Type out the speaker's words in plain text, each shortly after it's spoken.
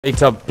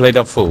Plate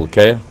up full,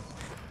 okay?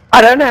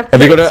 I don't have.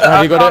 Have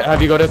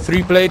you got a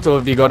 3 plate or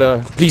have you got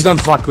a? Please don't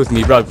fuck with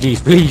me, bro.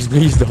 Please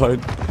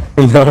don't.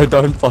 No,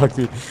 don't fuck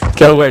me.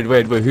 Okay, wait.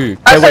 Who?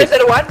 Okay, wait.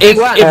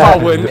 If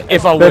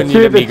I win, you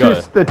let me go.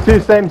 The two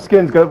same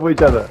skins go for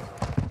each other.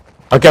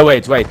 Okay,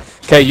 wait.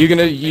 Okay, you're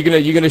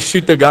gonna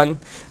shoot the gun.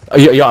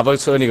 Yeah, I've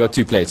also only got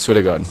 2 plates. Swear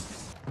to God.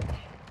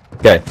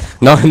 Okay.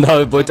 No,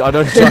 but I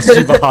don't trust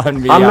you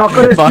behind me. I'm not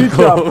gonna shoot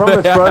you, I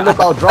promise, bro. Look,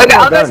 I'll drop Okay,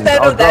 my I'll gun. go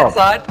stand on that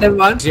side. Never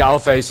mind. Yeah, I'll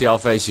face you.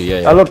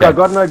 Yeah. Oh, look, okay. I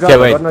got no gun. Okay, I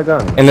wait. got no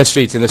gun. In the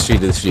street. Okay,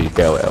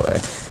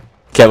 wait.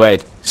 Okay,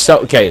 wait. So,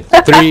 okay.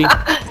 3,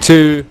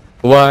 2,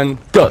 1,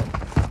 go.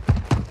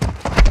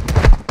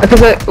 Okay, so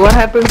what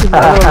happens if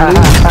I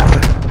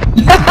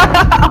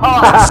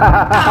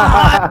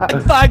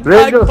lose?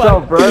 Raise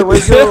yourself, bro.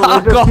 Where's your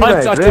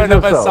teammate? I don't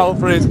have a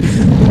self-raise.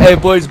 Hey,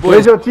 boys.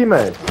 Where's your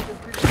teammate?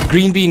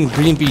 Green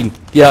bean.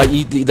 Yeah,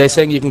 they're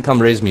saying you can come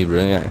raise me,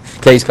 bro. Yeah.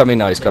 Okay, he's coming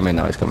now. Okay,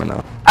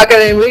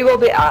 then we will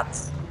be out.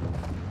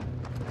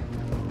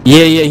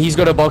 Yeah, he's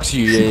gonna box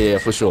you. Yeah,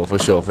 for sure.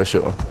 Fucking,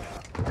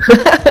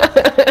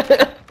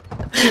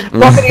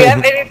 you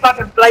have any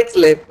fucking plates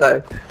left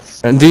though?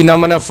 And then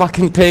I'm gonna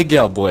fucking peg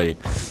ya, boy.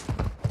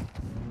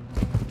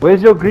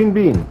 Where's your green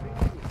bean?